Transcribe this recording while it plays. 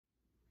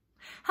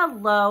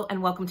Hello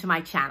and welcome to my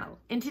channel.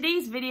 In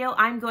today's video,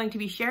 I'm going to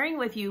be sharing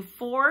with you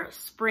 4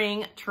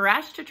 spring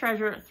trash to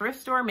treasure thrift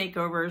store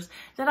makeovers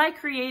that I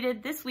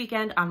created this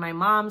weekend on my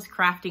mom's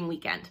crafting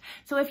weekend.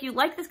 So if you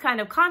like this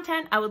kind of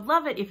content, I would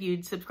love it if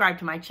you'd subscribe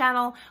to my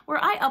channel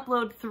where I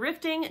upload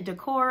thrifting,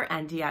 decor,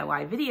 and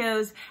DIY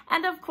videos.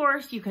 And of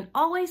course, you can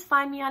always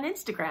find me on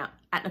Instagram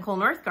at Nicole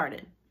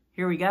Northgarden.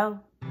 Here we go.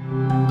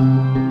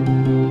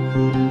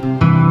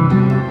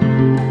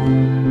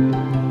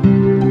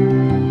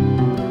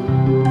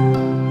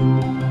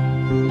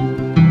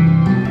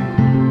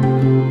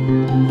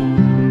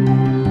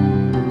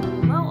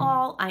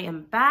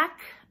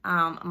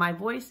 My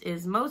voice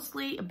is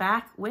mostly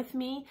back with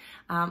me.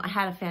 I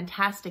had a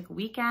fantastic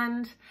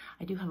weekend.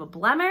 I do have a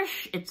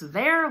blemish. It's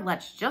there.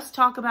 Let's just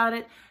talk about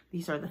it.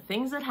 These are the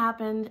things that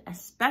happened,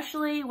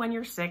 especially when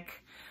you're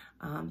sick.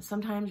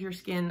 Sometimes your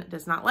skin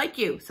does not like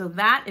you. So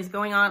that is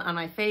going on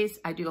my face.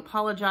 I do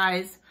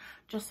apologize,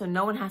 just so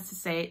no one has to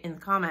say it in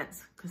the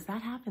comments, because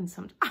that happens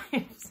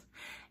sometimes.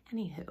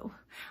 Anywho,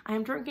 I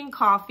am drinking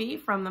coffee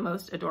from the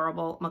most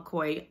adorable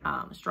McCoy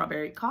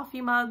strawberry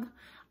coffee mug.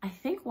 I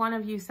think one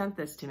of you sent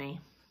this to me,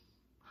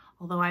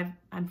 although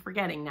I'm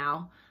forgetting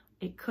now.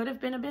 It could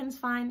have been a bins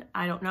find,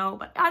 I don't know,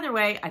 but either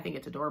way, I think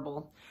it's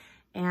adorable.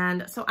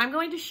 And so I'm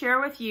going to share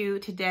with you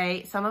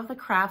today some of the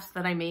crafts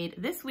that I made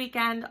this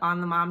weekend on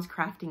the Mom's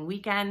Crafting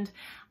Weekend.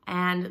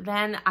 And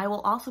then I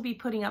will also be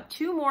putting up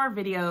 2 more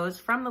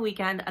videos from the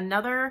weekend,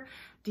 another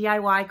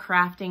DIY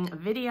crafting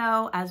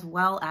video, as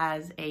well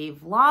as a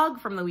vlog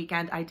from the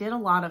weekend. I did a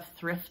lot of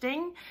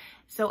thrifting.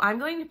 So I'm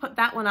going to put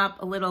that one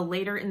up a little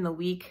later in the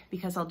week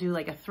because I'll do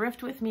like a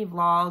thrift with me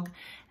vlog.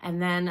 And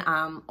then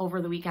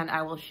over the weekend,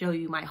 I will show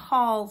you my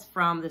hauls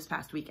from this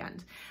past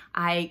weekend.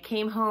 I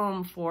came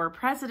home for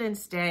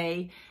President's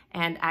Day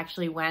and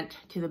actually went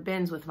to the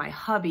bins with my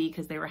hubby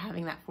because they were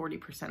having that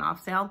 40%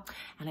 off sale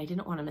and I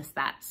didn't want to miss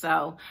that.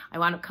 So I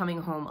wound up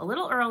coming home a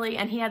little early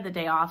and he had the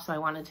day off, so I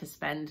wanted to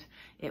spend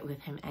it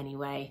with him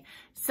anyway.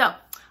 So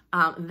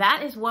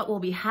that is what will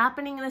be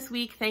happening this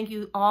week. Thank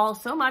you all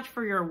so much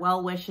for your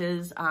well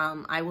wishes.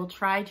 I will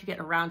try to get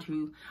around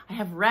to, I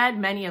have read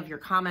many of your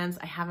comments.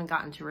 I haven't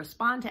gotten to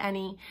respond to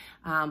any,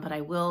 but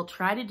I will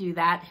try to do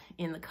that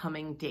in the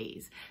coming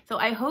days. So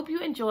I hope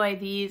you enjoy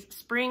these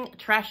spring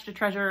trash to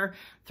treasure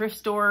thrift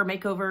store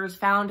makeovers,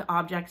 found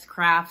objects,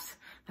 crafts.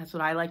 That's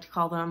what I like to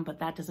call them, but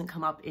that doesn't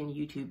come up in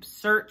YouTube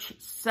search.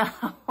 So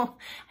I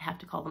have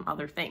to call them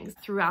other things.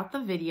 Throughout the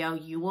video,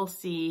 you will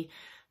see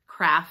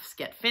crafts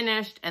get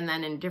finished, and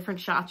then in different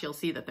shots you'll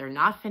see that they're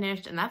not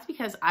finished, and that's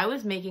because I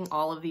was making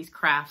all of these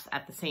crafts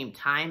at the same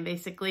time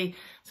basically,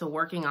 so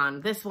working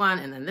on this one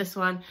and then this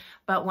one.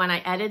 But when I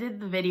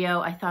edited the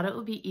video, I thought it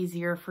would be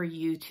easier for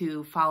you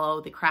to follow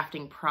the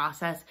crafting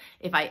process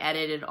if I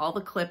edited all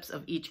the clips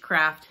of each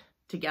craft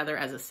together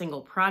as a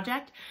single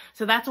project.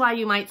 So that's why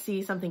you might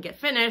see something get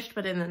finished,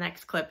 but in the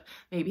next clip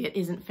maybe it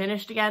isn't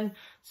finished again.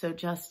 So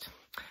just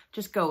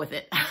go with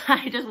it.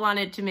 I just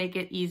wanted to make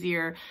it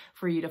easier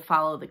for you to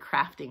follow the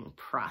crafting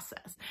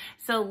process.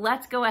 So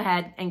let's go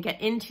ahead and get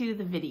into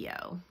the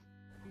video.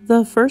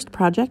 The first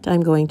project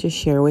I'm going to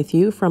share with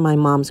you from my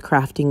mom's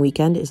crafting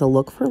weekend is a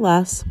look for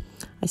less.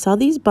 I saw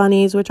these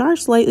bunnies, which are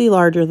slightly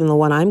larger than the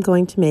one I'm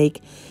going to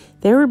make.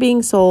 They were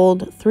being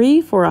sold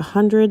 3 for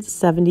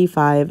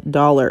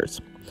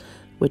 $175,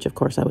 which of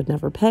course I would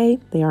never pay.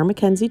 They are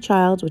MacKenzie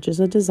Childs, which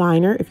is a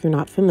designer if you're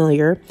not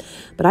familiar,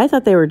 but I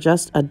thought they were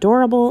just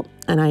adorable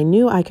and I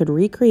knew I could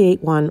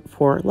recreate one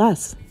for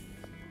less.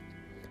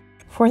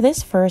 For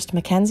this first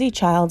MacKenzie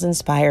Childs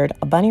inspired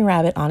a bunny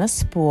rabbit on a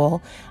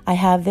spool, I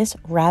have this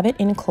rabbit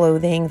in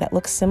clothing that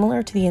looks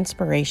similar to the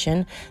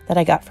inspiration that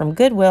I got from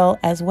Goodwill,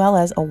 as well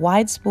as a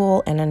wide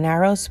spool and a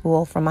narrow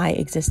spool from my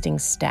existing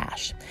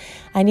stash.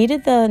 I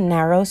needed the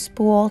narrow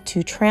spool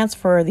to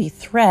transfer the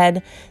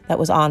thread that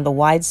was on the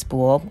wide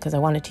spool because I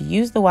wanted to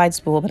use the wide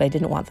spool, but I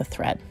didn't want the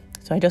thread.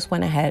 So I just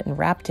went ahead and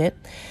wrapped it.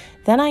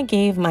 Then I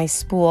gave my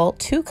spool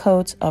 2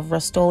 coats of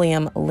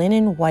Rust-Oleum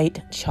linen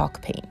white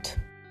chalk paint.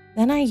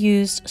 Then I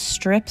used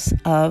strips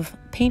of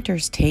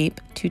painter's tape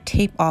to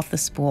tape off the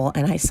spool,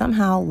 and I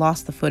somehow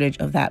lost the footage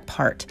of that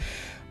part.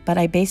 But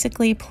I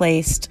basically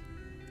placed,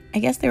 I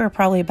guess they were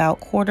probably about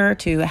 1/4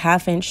 to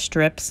 1/2 inch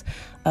strips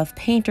of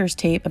painter's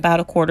tape, about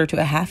 1/4 to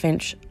 1/2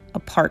 inch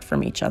apart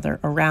from each other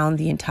around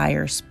the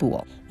entire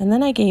spool. And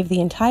then I gave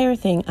the entire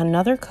thing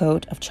another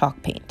coat of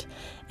chalk paint.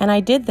 And I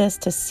did this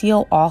to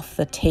seal off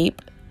the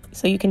tape.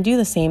 So you can do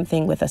the same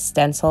thing with a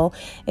stencil.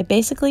 It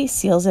basically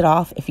seals it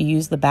off if you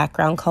use the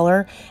background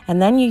color,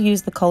 and then you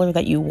use the color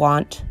that you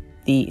want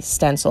the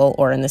stencil,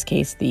 or in this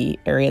case, the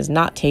areas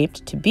not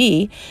taped, to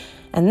be.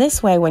 And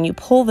this way, when you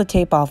pull the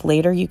tape off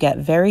later, you get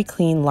very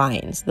clean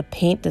lines. The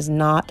paint does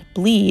not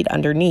bleed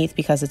underneath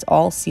because it's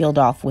all sealed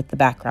off with the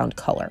background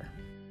color.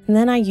 And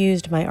then I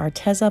used my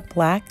Arteza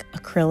black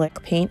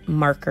acrylic paint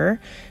marker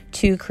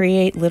to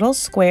create little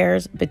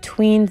squares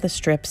between the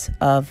strips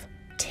of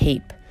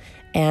tape,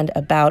 and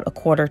about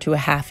 1/4 to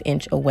 1/2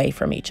 inch away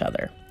from each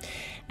other.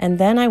 And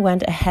then I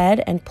went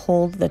ahead and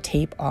pulled the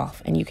tape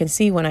off. And you can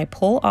see when I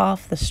pull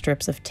off the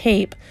strips of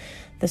tape,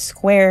 the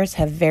squares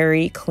have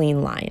very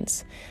clean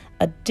lines.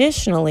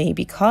 Additionally,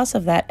 because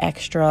of that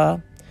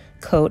extra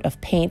coat of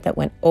paint that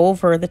went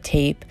over the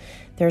tape,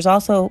 there's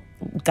also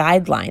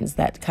guidelines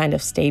that kind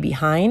of stay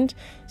behind.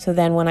 So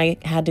then when I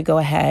had to go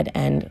ahead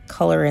and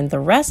color in the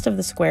rest of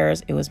the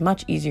squares, it was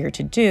much easier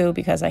to do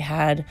because I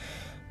had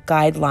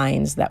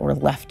guidelines that were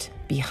left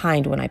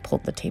behind when I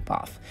pulled the tape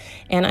off.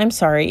 And I'm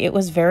sorry, it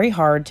was very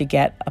hard to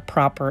get a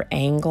proper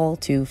angle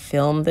to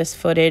film this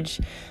footage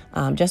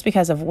just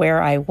because of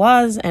where I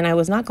was, and I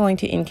was not going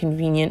to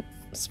inconvenience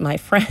my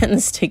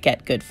friends to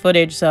get good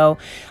footage. So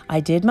I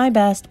did my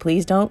best.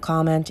 Please don't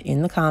comment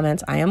in the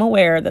comments. I am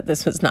aware that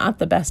this was not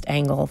the best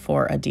angle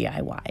for a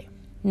DIY.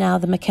 Now,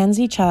 the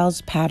MacKenzie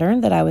Child's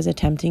pattern that I was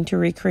attempting to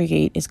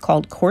recreate is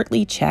called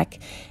Courtly Check,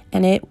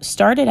 and it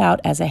started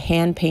out as a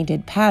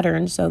hand-painted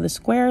pattern, so the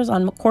squares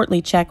on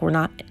Courtly Check were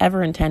not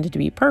ever intended to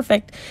be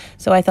perfect,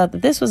 so I thought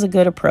that this was a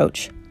good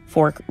approach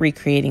for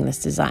recreating this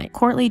design.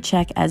 Courtly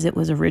Check, as it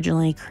was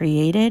originally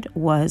created,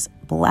 was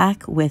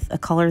black with a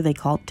color they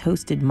called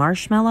Toasted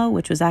Marshmallow,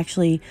 which was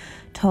actually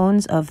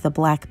tones of the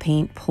black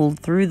paint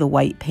pulled through the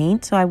white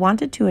paint, so I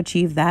wanted to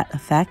achieve that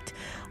effect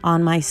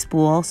on my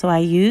spool. So I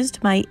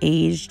used my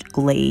aged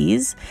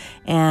glaze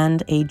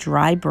and a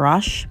dry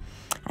brush,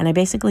 and I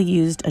basically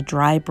used a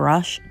dry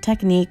brush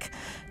technique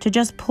to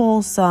just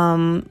pull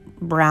some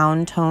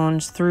brown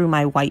tones through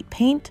my white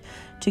paint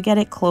to get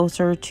it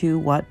closer to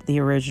what the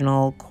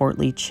original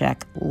Courtly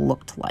Check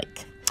looked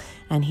like.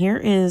 And here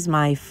is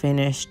my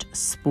finished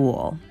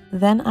spool.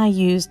 Then I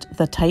used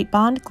the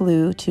Titebond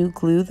glue to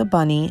glue the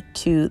bunny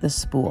to the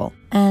spool.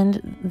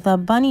 And the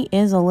bunny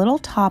is a little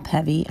top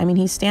heavy. I mean,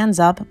 he stands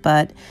up,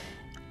 but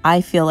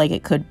I feel like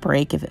it could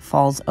break if it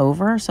falls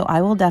over. So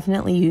I will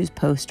definitely use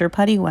poster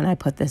putty when I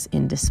put this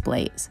in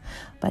displays.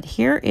 But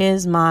here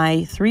is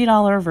my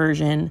 $3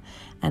 version,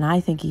 and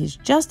I think he's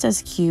just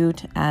as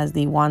cute as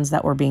the ones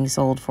that were being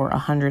sold for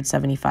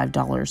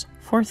 $175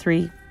 for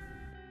 3.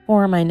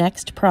 For my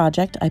next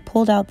project, I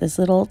pulled out this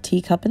little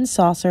teacup and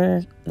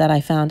saucer that I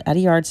found at a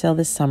yard sale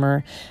this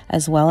summer,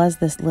 as well as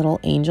this little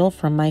angel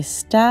from my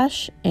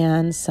stash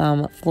and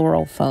some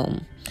floral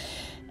foam.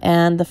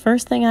 And the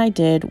first thing I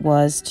did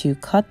was to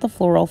cut the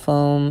floral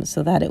foam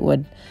so that it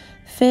would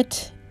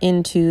fit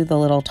into the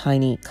little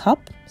tiny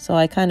cup. So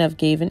I kind of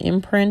gave an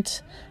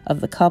imprint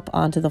of the cup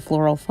onto the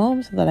floral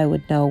foam so that I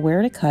would know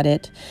where to cut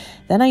it.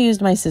 Then I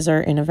used my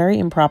scissor in a very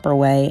improper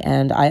way,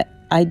 and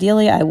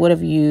ideally, I would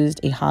have used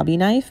a hobby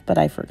knife, but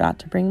I forgot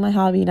to bring my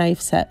hobby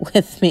knife set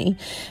with me.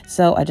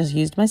 So I just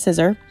used my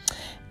scissor,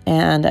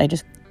 and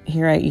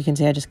you can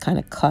see I just kind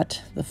of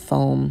cut the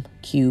foam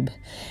cube.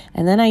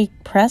 And then I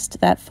pressed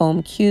that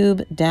foam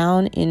cube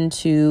down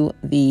into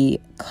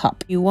the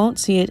cup. You won't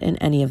see it in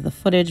any of the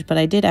footage, but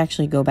I did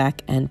actually go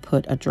back and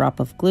put a drop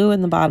of glue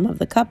in the bottom of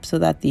the cup so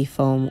that the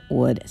foam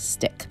would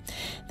stick.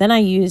 Then I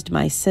used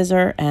my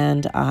scissor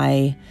and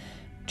I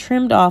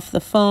trimmed off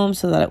the foam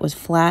so that it was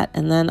flat,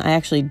 and then I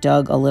actually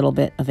dug a little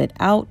bit of it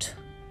out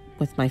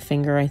with my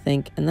finger, I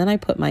think, and then I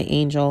put my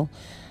angel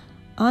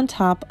on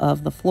top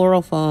of the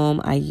floral foam.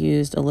 I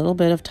used a little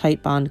bit of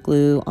Titebond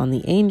glue on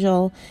the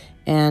angel,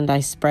 and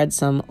I spread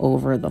some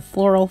over the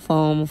floral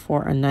foam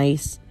for a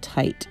nice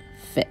tight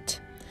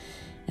fit.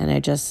 And I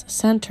just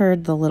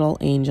centered the little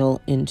angel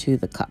into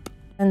the cup.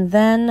 And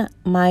then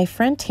my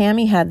friend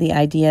Tammy had the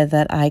idea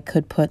that I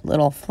could put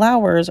little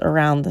flowers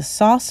around the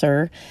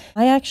saucer.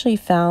 I actually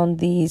found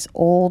these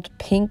old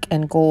pink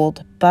and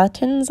gold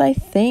buttons, I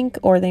think,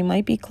 or they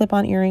might be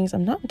clip-on earrings.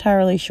 I'm not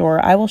entirely sure.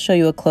 I will show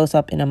you a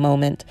close-up in a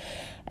moment.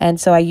 And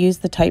so I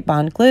used the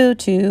Titebond glue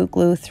to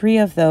glue 3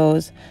 of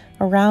those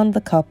around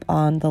the cup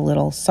on the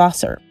little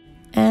saucer.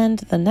 And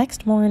the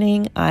next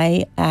morning,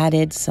 I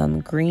added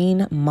some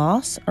green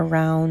moss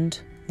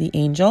around the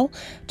angel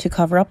to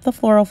cover up the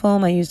floral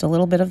foam. I used a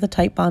little bit of the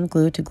Titebond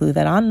glue to glue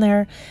that on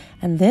there.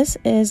 And this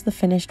is the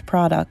finished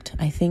product.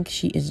 I think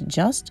she is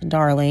just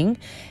darling,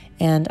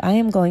 and I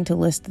am going to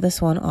list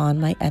this one on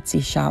my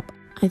Etsy shop.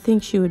 I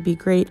think she would be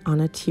great on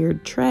a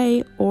tiered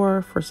tray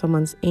or for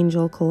someone's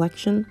angel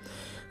collection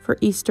for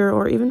Easter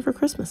or even for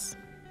Christmas.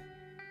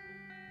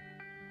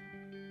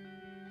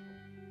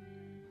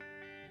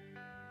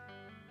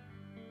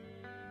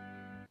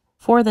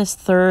 For this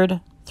third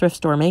thrift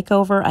store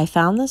makeover, I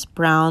found this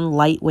brown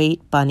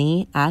lightweight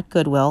bunny at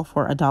Goodwill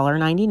for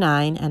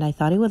 $1.99, and I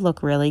thought he would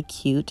look really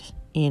cute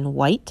in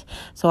white.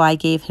 So I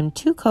gave him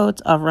 2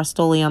 coats of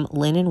Rust-Oleum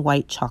linen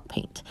white chalk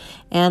paint.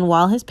 And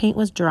while his paint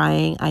was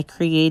drying, I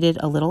created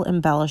a little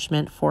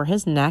embellishment for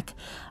his neck.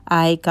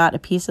 I got a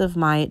piece of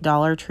my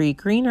Dollar Tree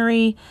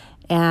greenery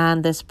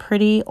and this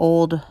pretty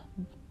old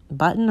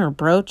button or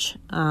brooch.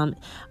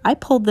 I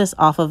pulled this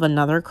off of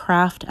another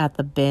craft at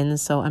the bin,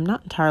 so I'm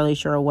not entirely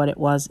sure what it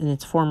was in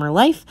its former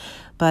life,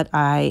 but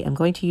I am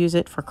going to use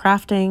it for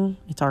crafting.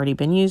 It's already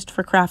been used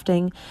for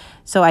crafting.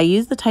 So I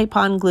used the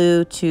Titebond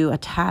glue to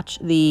attach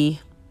the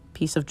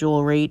piece of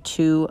jewelry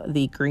to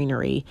the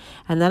greenery,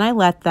 and then I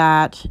let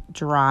that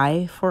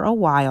dry for a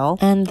while.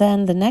 And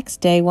then the next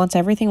day, once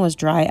everything was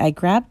dry, I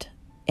grabbed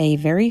a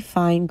very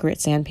fine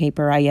grit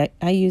sandpaper. I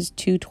used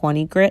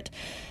 220 grit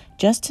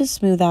just to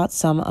smooth out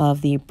some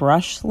of the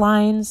brush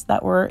lines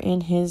that were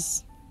in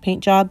his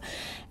paint job.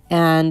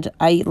 And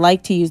I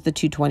like to use the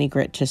 220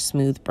 grit to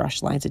smooth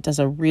brush lines. It does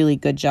a really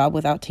good job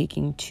without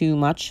taking too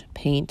much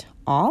paint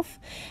off.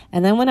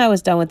 And then when I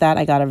was done with that,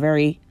 I got a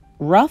very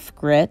rough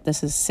grit.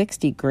 This is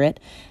 60 grit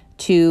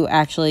to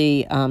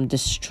actually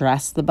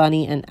distress the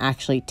bunny and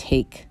actually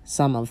take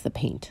some of the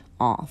paint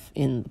off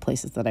in the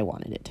places that I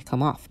wanted it to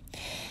come off.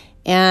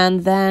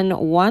 And then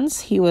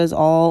once he was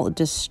all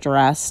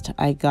distressed,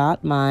 I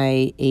got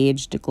my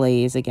aged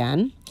glaze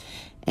again.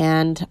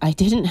 And I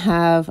didn't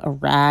have a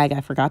rag.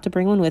 I forgot to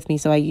bring one with me.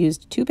 So I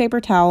used 2 paper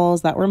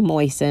towels that were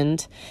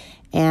moistened.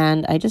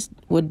 And I just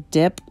would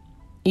dip.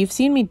 You've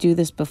seen me do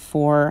this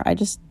before. I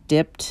just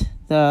dipped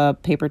the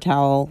paper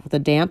towel, the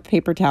damp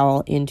paper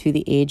towel, into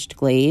the aged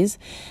glaze.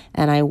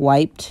 And I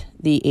wiped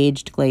the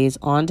aged glaze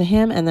onto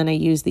him. And then I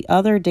used the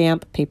other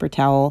damp paper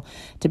towel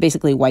to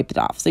basically wipe it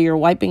off. So you're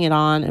wiping it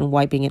on and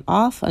wiping it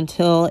off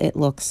until it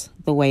looks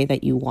the way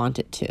that you want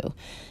it to.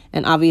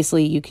 And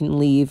obviously you can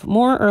leave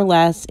more or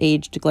less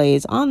aged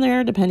glaze on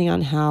there depending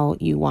on how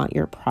you want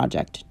your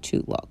project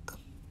to look.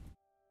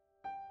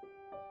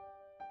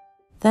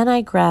 Then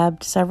I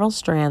grabbed several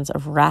strands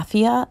of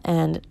raffia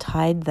and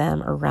tied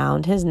them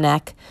around his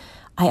neck.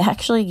 I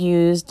actually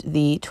used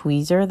the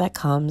tweezer that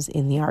comes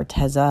in the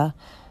Arteza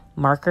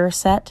marker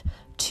set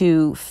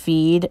to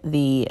feed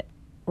the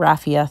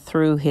raffia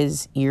through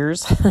his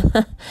ears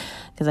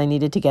because I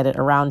needed to get it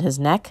around his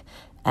neck.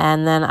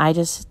 And then I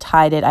just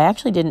tied it. I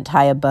actually didn't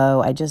tie a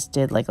bow. I just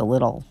did like a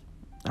little,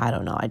 I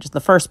don't know. The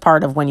first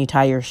part of when you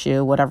tie your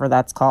shoe, whatever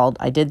that's called,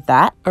 I did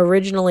that.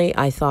 Originally,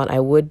 I thought I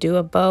would do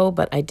a bow,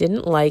 but I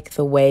didn't like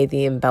the way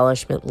the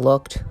embellishment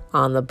looked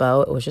on the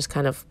bow. It was just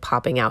kind of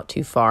popping out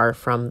too far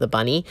from the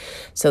bunny.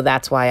 So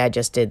that's why I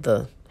just did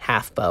the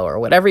half bow or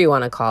whatever you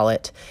want to call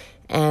it.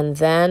 And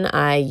then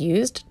I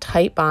used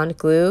tight bond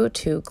glue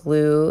to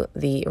glue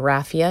the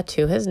raffia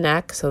to his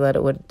neck so that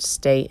it would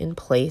stay in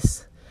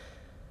place.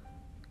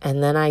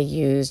 And then I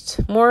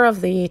used more of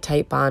the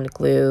tight bond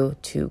glue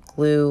to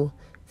glue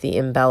the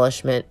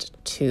embellishment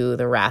to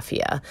the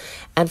raffia.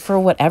 And for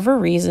whatever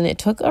reason, it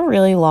took a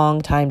really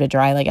long time to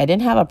dry. Like I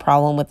didn't have a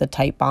problem with the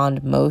tight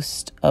bond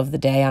most of the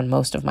day on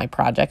most of my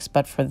projects,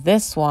 but for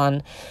this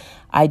one,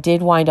 I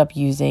did wind up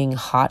using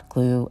hot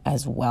glue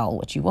as well,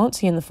 which you won't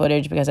see in the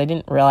footage because I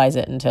didn't realize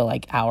it until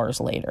like hours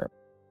later.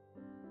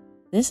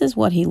 This is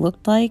what he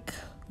looks like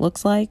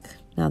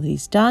now that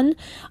he's done.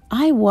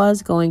 I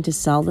was going to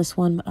sell this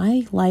one, but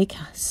I like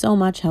so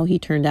much how he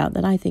turned out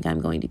that I think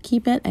I'm going to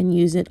keep it and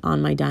use it on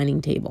my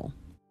dining table.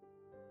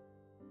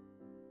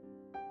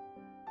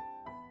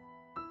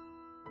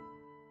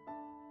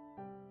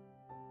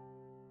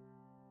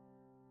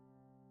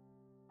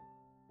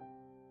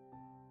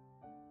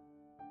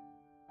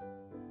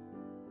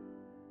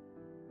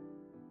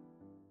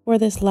 For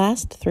this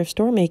last thrift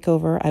store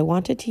makeover, I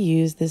wanted to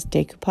use this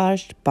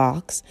decoupaged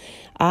box.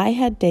 I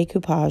had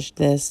decoupaged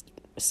this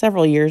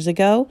several years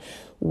ago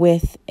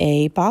with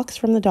a box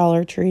from the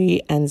Dollar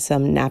Tree and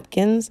some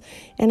napkins,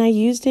 and I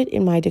used it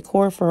in my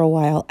decor for a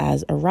while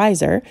as a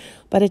riser,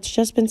 but it's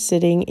just been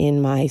sitting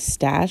in my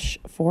stash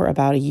for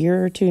about a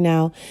year or two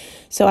now.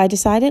 So I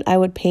decided I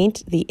would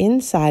paint the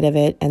inside of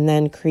it and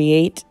then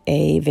create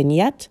a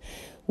vignette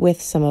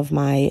with some of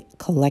my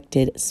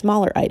collected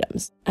smaller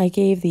items. I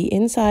gave the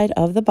inside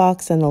of the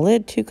box and the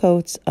lid 2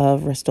 coats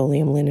of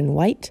Rust-Oleum linen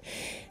white,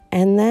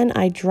 and then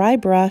I dry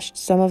brushed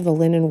some of the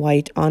linen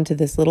white onto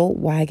this little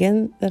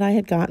wagon that I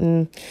had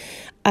gotten,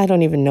 I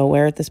don't even know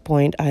where at this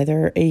point,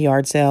 either a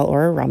yard sale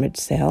or a rummage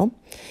sale.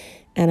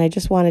 And I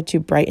just wanted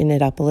to brighten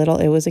it up a little.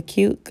 It was a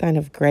cute kind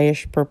of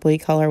grayish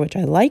purpley color, which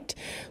I liked,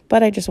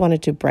 but I just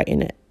wanted to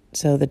brighten it.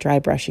 So the dry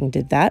brushing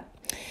did that.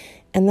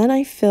 And then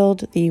I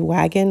filled the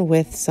wagon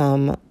with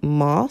some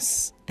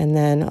moss and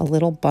then a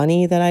little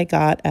bunny that I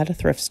got at a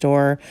thrift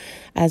store,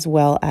 as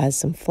well as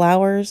some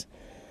flowers.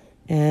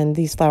 And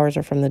these flowers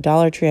are from the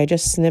Dollar Tree. I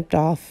just snipped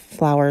off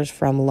flowers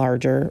from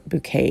larger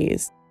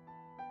bouquets.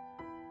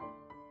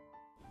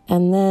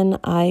 And then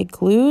I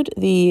glued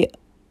the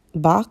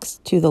box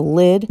to the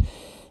lid,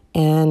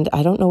 and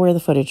I don't know where the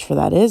footage for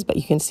that is, but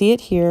you can see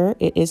it here.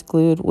 It is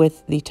glued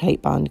with the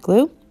tight bond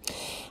glue.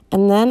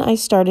 And then I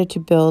started to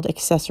build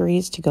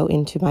accessories to go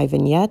into my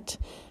vignette.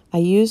 I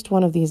used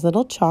one of these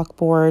little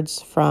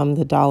chalkboards from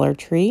the Dollar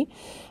Tree,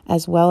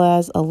 as well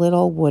as a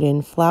little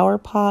wooden flower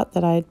pot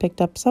that I had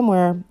picked up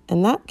somewhere.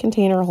 And that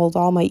container holds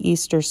all my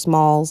Easter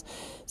smalls.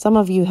 Some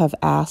of you have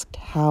asked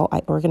how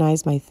I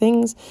organize my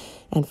things.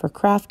 And for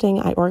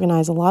crafting, I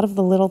organize a lot of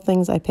the little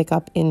things I pick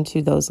up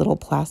into those little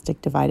plastic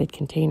divided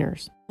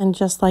containers. And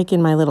just like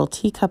in my little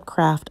teacup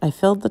craft, I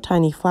filled the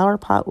tiny flower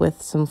pot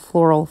with some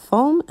floral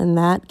foam, and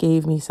that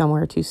gave me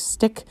somewhere to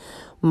stick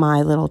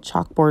my little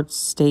chalkboard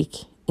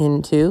stake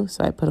into.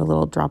 So I put a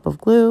little drop of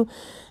glue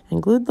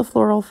and glued the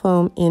floral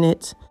foam in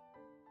it.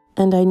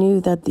 And I knew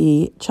that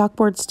the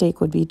chalkboard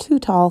stake would be too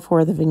tall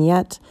for the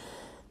vignette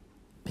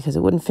because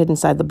it wouldn't fit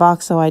inside the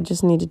box. So I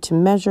just needed to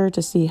measure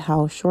to see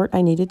how short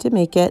I needed to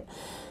make it.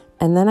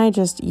 And then I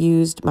just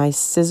used my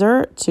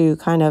scissor to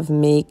kind of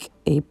make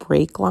a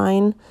break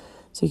line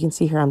So you can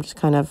see here, I'm just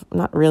kind of, I'm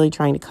not really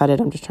trying to cut it.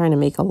 I'm just trying to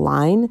make a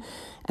line.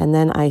 And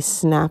then I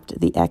snapped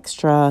the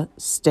extra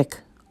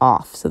stick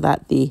off so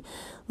that the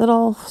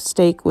little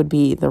stake would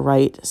be the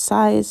right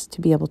size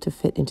to be able to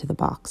fit into the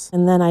box.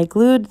 And then I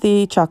glued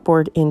the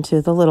chalkboard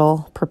into the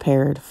little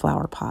prepared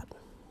flower pot.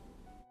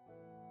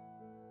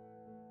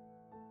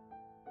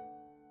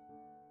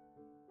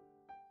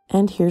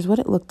 And here's what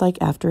it looked like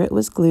after it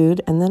was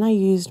glued. And then I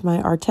used my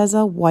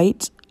Arteza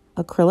white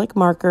acrylic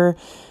marker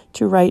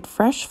to write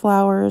fresh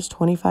flowers,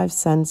 25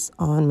 cents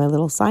on my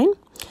little sign.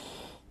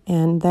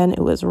 And then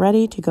it was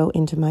ready to go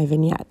into my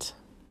vignette.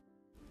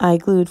 I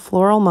glued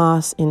floral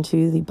moss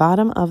into the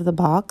bottom of the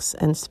box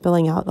and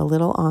spilling out a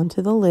little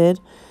onto the lid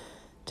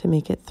to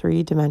make it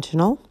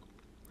three-dimensional.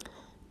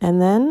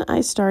 And then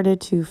I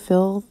started to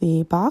fill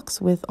the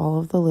box with all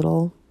of the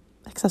little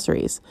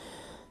accessories.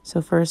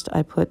 So first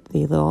I put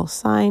the little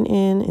sign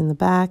in the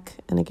back.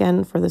 And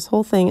again, for this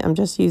whole thing, I'm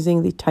just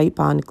using the Tight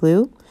Bond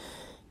glue.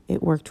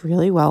 It worked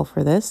really well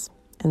for this.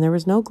 And there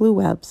was no glue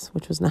webs,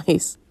 which was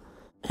nice.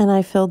 And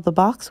I filled the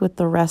box with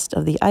the rest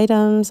of the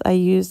items. I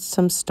used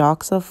some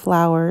stalks of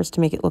flowers to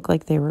make it look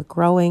like they were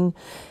growing.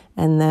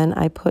 And then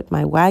I put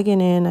my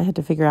wagon in. I had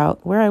to figure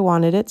out where I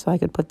wanted it so I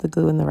could put the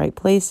glue in the right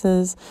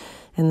places.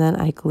 And then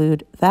I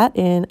glued that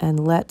in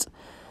and let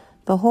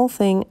the whole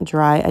thing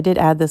dry. I did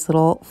add this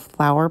little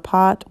flower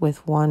pot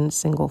with one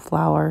single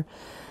flower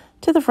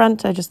to the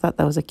front. I just thought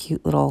that was a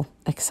cute little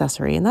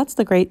accessory. And that's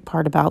the great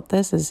part about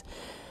this is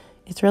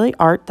it's really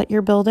art that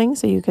you're building,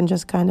 so you can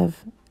just kind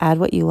of add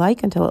what you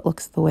like until it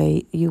looks the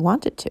way you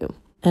want it to.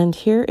 And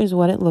here is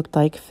what it looked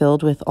like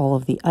filled with all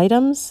of the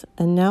items.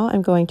 And now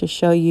I'm going to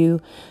show you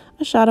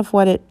a shot of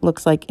what it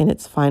looks like in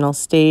its final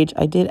stage.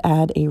 I did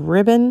add a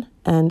ribbon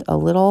and a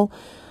little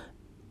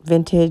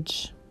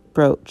vintage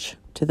brooch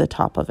to the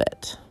top of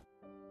it.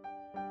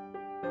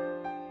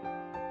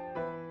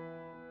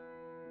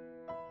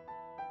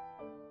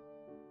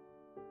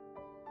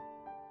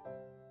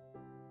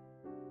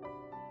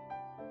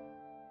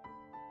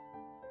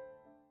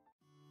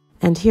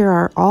 And here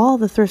are all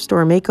the thrift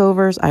store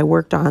makeovers I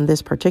worked on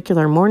this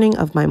particular morning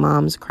of my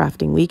mom's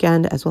crafting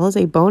weekend, as well as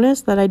a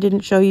bonus that I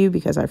didn't show you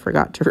because I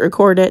forgot to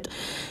record it.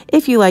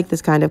 If you like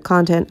this kind of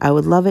content, I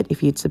would love it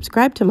if you'd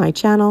subscribe to my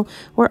channel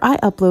where I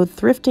upload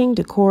thrifting,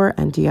 decor,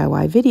 and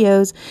DIY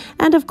videos.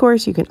 And of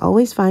course, you can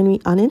always find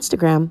me on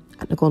Instagram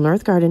at Nicole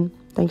Northgarden.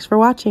 Thanks for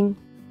watching.